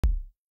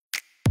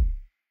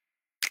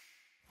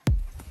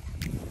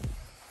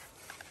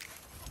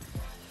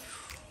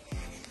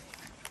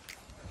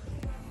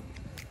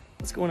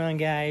What's going on,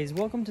 guys?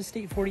 Welcome to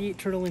State 48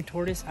 Turtle and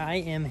Tortoise. I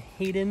am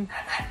Hayden,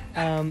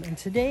 and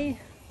today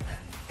I'm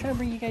trying to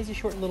bring you guys a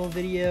short little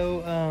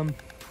video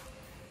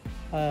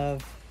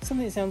of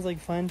something that sounds like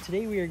fun.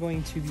 Today we are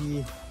going to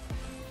be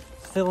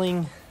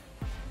filling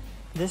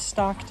this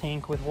stock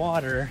tank with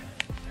water,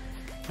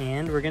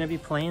 and we're going to be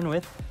playing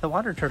with the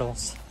water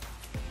turtles.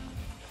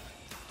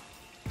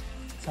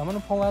 So I'm going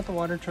to pull out the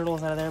water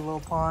turtles out of their little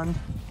pond,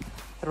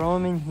 throw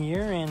them in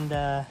here,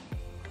 and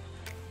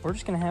we're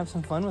just gonna have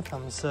some fun with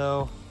them.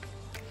 So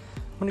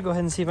I'm gonna go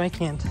ahead and see if I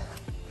can't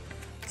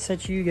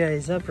set you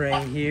guys up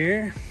right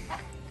here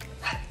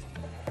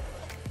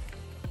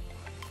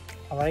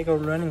while I go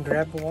run and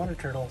grab the water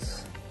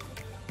turtles.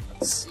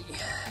 Let's see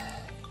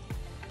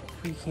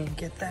if we can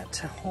get that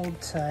to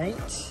hold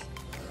tight.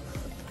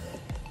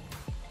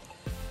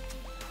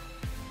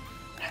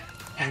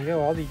 There you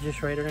go, I'll be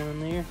just right around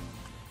there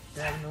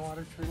grabbing the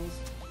water turtles.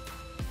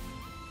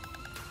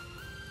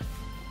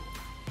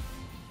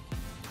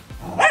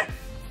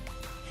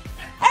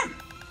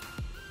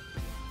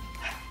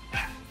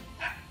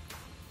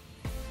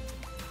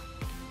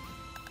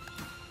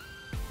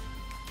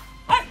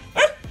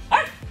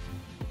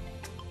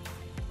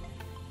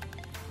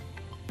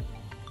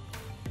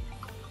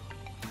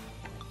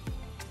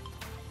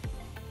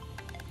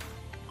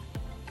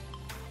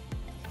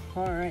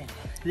 Alright,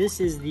 this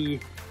is the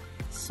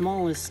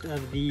smallest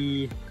of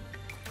the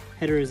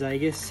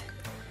heterozygous.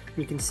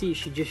 You can see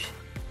she just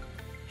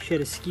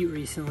shed a scute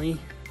recently.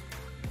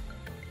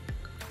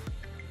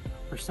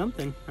 Or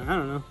something, I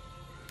don't know.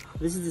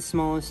 This is the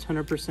smallest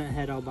 100%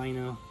 het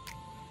albino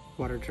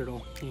water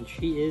turtle, and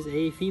she is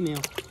a female.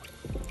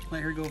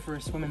 Let her go for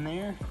a swim in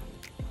there.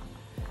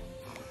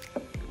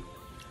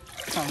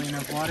 Probably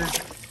enough water.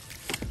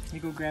 Let me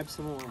go grab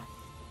some more.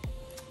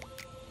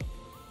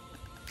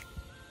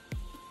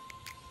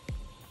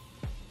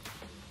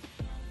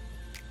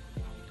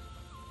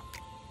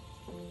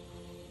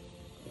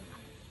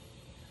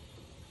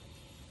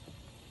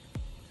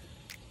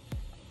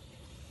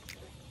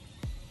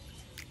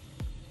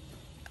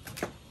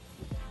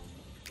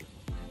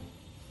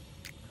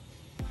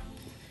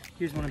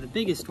 Here's one of the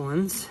biggest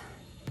ones.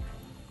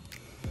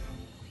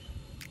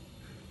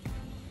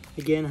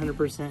 Again,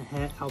 100%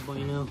 het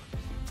albino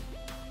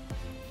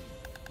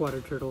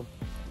water turtle.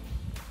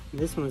 And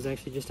this one was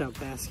actually just out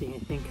basking, I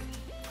think.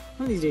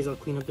 One of these days I'll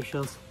clean up the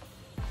shells.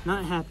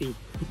 Not happy.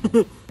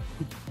 I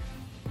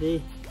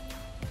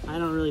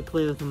don't really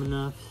play with them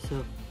enough,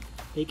 so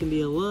they can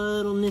be a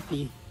little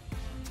nippy.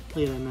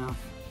 Look at that mouth.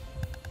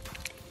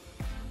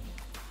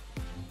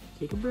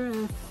 Take a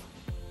breath.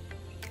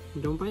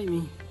 And don't bite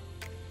me.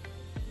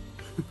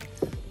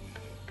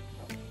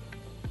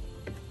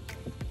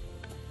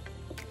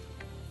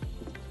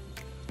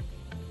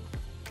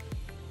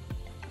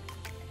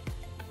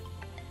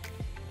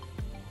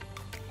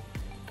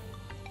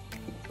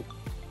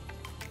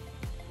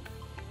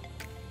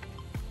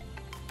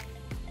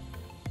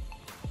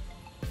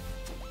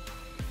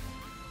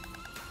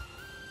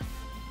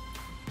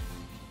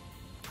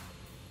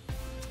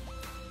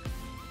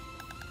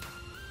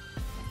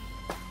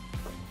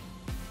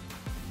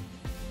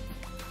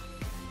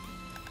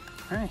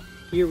 Alright,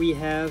 here we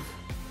have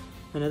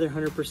another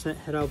 100%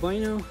 het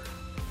albino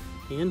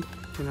and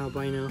an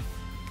albino.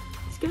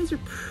 These guys are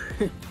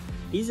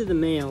these are the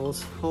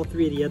males. All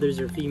three of the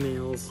others are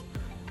females.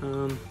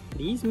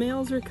 These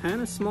males are kind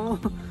of small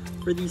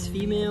for these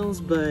females,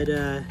 but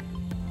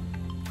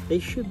they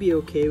should be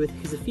okay with it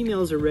because the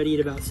females are ready at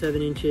about 7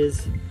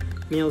 inches.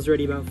 Males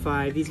ready about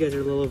 5. These guys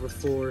are a little over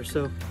 4,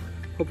 so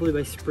hopefully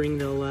by spring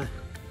they'll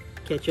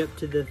catch up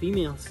to the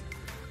females.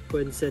 Go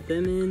ahead and set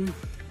them in.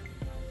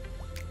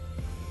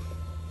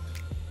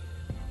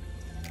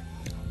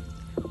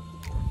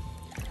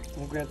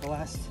 We'll grab the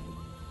last.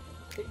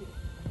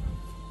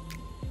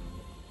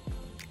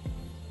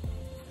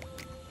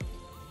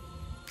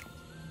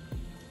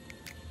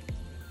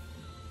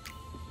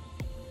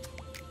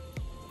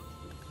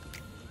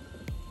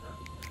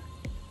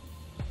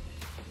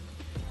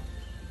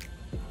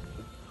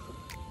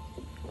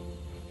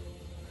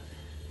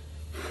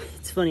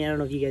 It's funny, I don't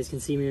know if you guys can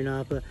see me or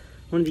not, but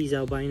one of these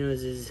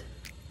albinos is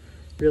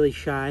really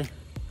shy.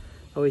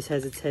 Always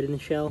has its head in the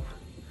shell.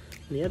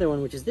 And the other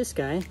one, which is this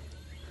guy,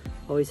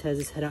 always has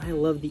his head out. I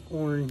love the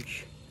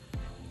orange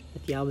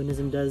that the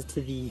albinism does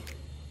to the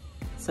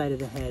side of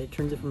the head. It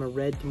turns it from a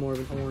red to more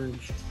of an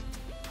orange.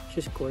 It's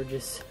just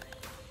gorgeous.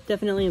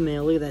 Definitely a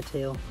male. Look at that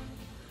tail.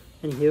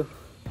 Anywho,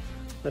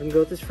 let him go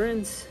with his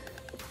friends.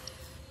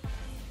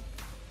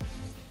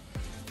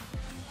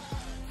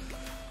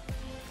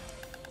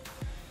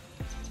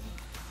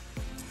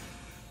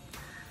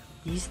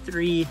 These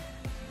three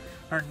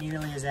aren't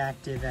nearly as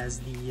active as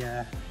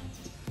the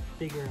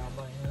bigger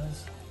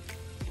albinos.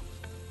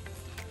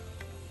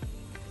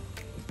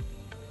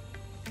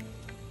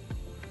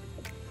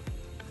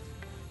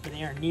 But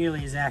they aren't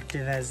nearly as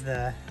active as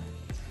the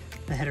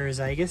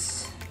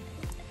heterozygous.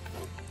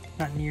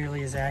 Not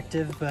nearly as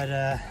active, but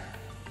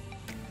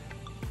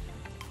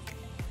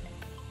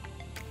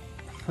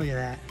look at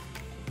that.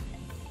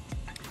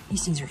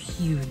 These things are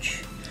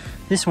huge.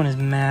 This one is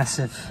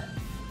massive.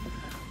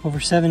 Over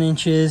 7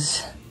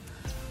 inches.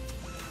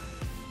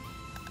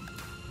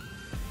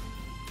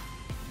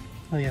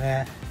 Look at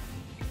that.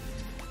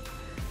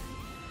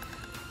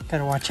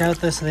 Gotta watch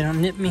out though so they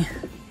don't nip me.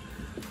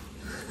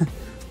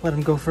 Let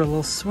them go for a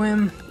little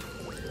swim.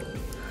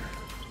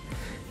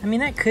 I mean,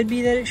 that could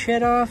be that it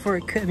shed off, or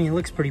it could, I mean, it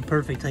looks pretty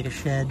perfect like a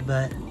shed,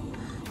 but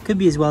it could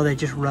be as well that it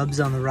just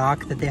rubs on the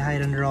rock that they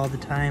hide under all the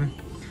time.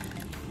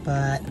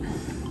 But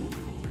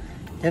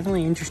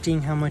definitely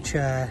interesting how much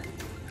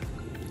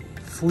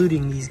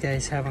fluting these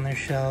guys have on their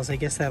shells. I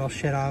guess that'll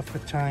shed off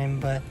with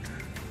time, but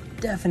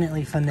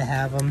definitely fun to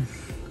have them.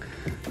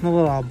 The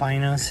little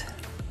albinos.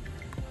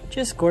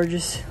 Just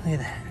gorgeous. Look at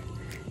that.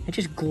 It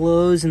just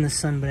glows in the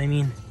sun, but I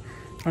mean,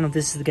 I don't know if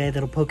this is the guy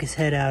that'll poke his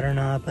head out or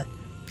not, but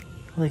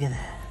look at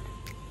that.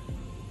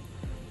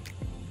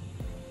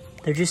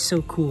 They're just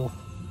so cool.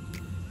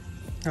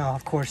 Oh,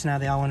 of course, now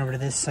they all went over to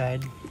this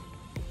side.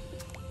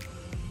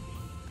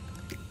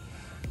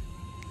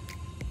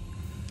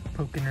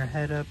 Poking her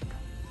head up.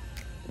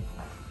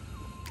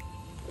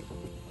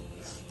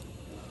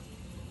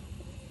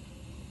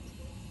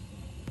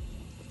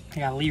 I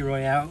got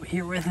Leroy out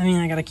here with me.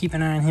 I gotta keep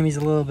an eye on him. He's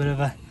a little bit of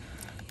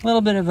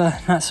a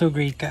not so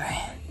great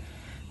guy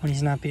when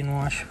he's not being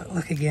washed. But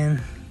look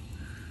again.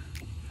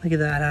 Look at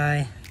that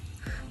eye.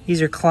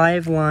 These are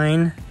Clive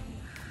line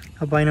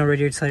albino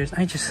red-eared sliders.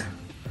 I just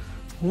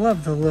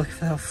love the look. If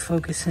that'll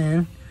focus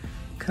in.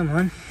 Come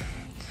on.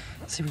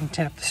 Let's see if we can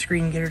tap the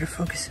screen, get her to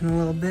focus in a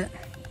little bit.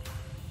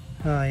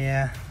 Oh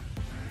yeah.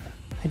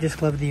 I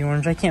just love the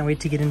orange. I can't wait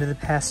to get into the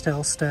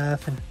pastel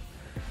stuff, and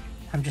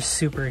I'm just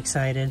super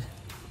excited.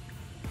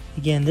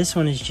 Again, this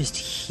one is just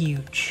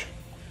huge.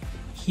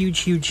 Huge,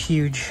 huge,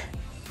 huge.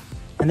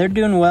 And they're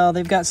doing well.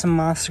 They've got some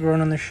moss growing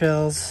on their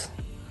shells.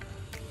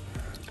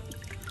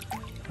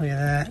 Look at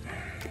that.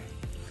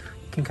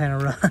 You can kind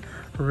of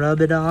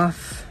rub it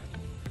off.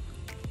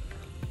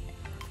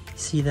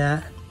 See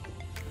that?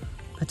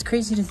 But it's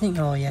crazy to think,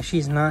 oh yeah,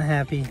 she's not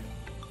happy.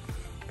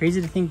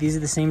 Crazy to think these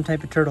are the same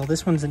type of turtle.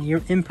 This one's an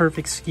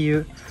imperfect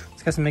scute.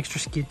 It's got some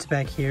extra scutes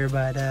back here,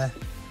 but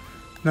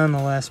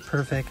nonetheless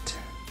perfect.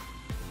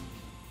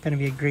 Gonna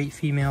be a great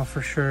female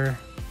for sure.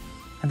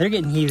 And they're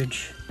getting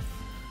huge.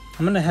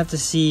 I'm gonna have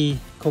to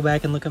go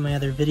back and look at my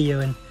other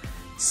video and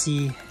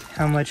see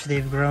how much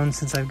they've grown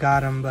since I've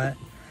got them, but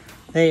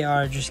they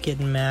are just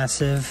getting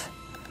massive.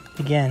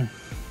 Again,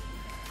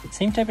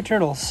 same type of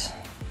turtles.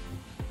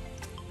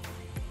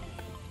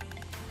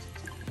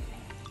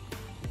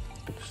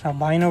 Just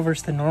albino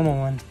versus the normal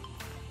one.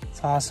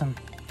 It's awesome.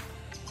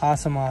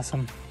 Awesome,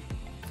 awesome.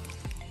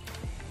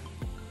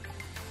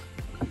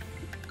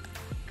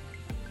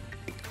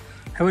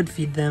 I would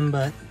feed them,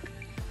 but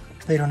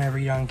they don't ever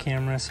eat on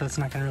camera, so it's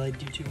not gonna really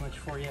do too much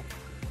for you.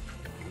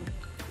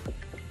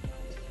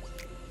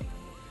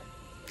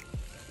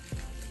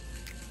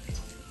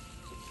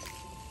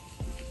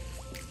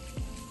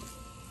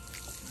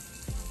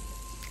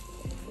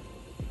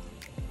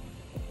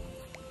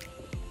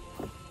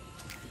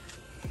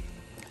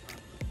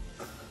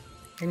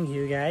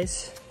 Anywho,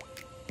 guys,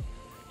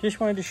 just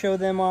wanted to show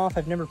them off.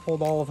 I've never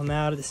pulled all of them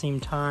out at the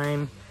same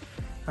time.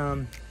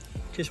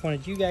 Just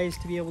wanted you guys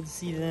to be able to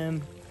see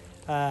them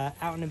out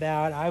and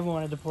about. I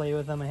wanted to play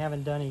with them. I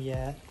haven't done it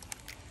yet.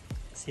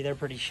 See, they're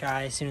pretty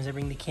shy. As soon as I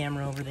bring the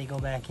camera over, they go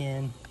back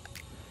in.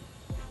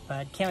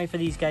 But can't wait for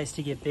these guys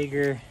to get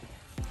bigger.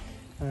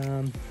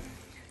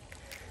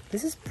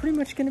 This is pretty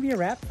much going to be a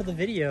wrap for the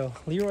video.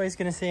 Leroy's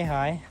going to say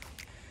hi.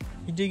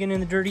 You digging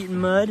in the dirt eating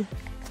mud?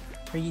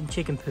 Or eating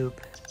chicken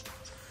poop?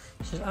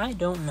 She says, I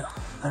don't know,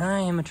 but I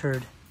am a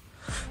turd.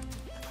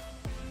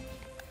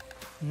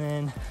 And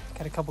then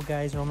got a couple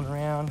guys roaming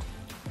around.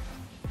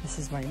 This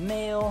is my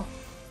male,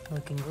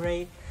 looking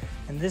great.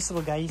 And this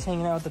little guy, he's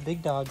hanging out with the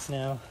big dogs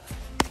now.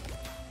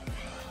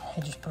 I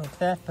just broke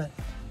that, but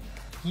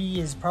he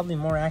is probably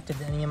more active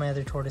than any of my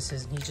other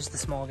tortoises. And he's just the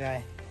small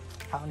guy,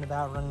 out and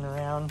about, running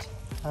around.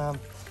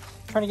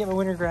 Trying to get my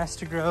winter grass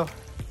to grow.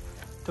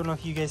 Don't know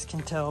if you guys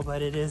can tell,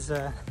 but it is,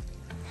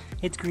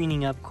 it's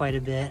greening up quite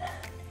a bit.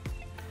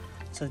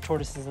 So the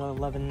tortoises are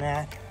loving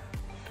that.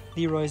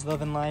 Leroy's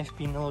loving life,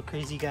 being a little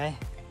crazy guy.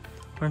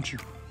 Aren't you?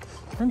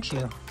 Aren't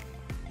you?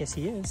 Yes,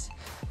 he is.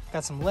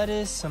 Got some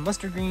lettuce, some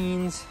mustard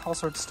greens, all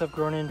sorts of stuff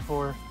growing in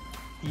for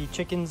the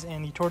chickens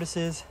and the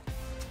tortoises.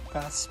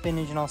 Got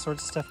spinach and all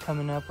sorts of stuff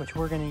coming up, which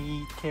we're gonna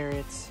eat,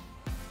 carrots,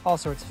 all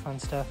sorts of fun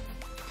stuff.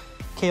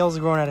 Kale's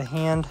growing out of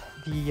hand.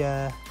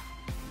 The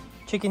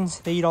chickens,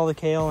 they eat all the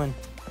kale, and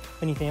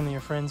if any family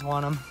or friends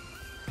want them.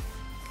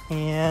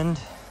 And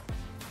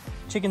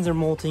chickens are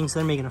molting, so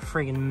they're making a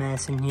friggin'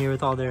 mess in here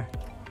with all their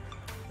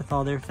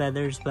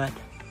feathers, but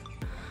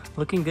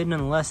looking good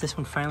nonetheless. This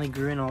one finally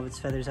grew in all of its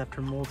feathers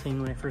after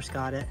molting when I first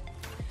got it.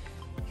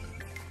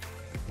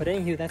 But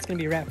anywho, that's gonna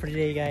be a wrap for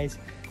today, guys.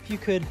 If you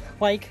could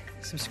like,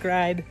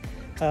 subscribe,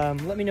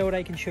 let me know what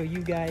I can show you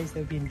guys. That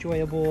would be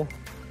enjoyable.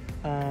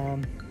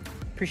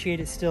 Appreciate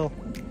it still.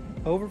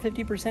 over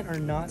 50% are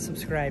not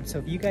subscribed. So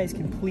if you guys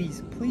can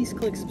please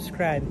click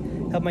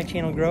subscribe, help my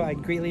channel grow.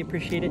 I'd greatly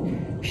appreciate it.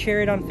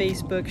 Share it on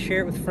Facebook,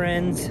 share it with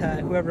friends,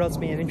 whoever else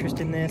may have interest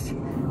in this.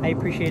 I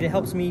appreciate it.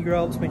 Helps me grow,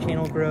 helps my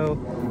channel grow,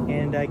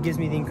 and gives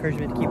me the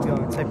encouragement to keep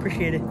going. So I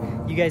appreciate it.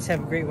 You guys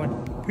have a great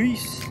one.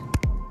 Peace.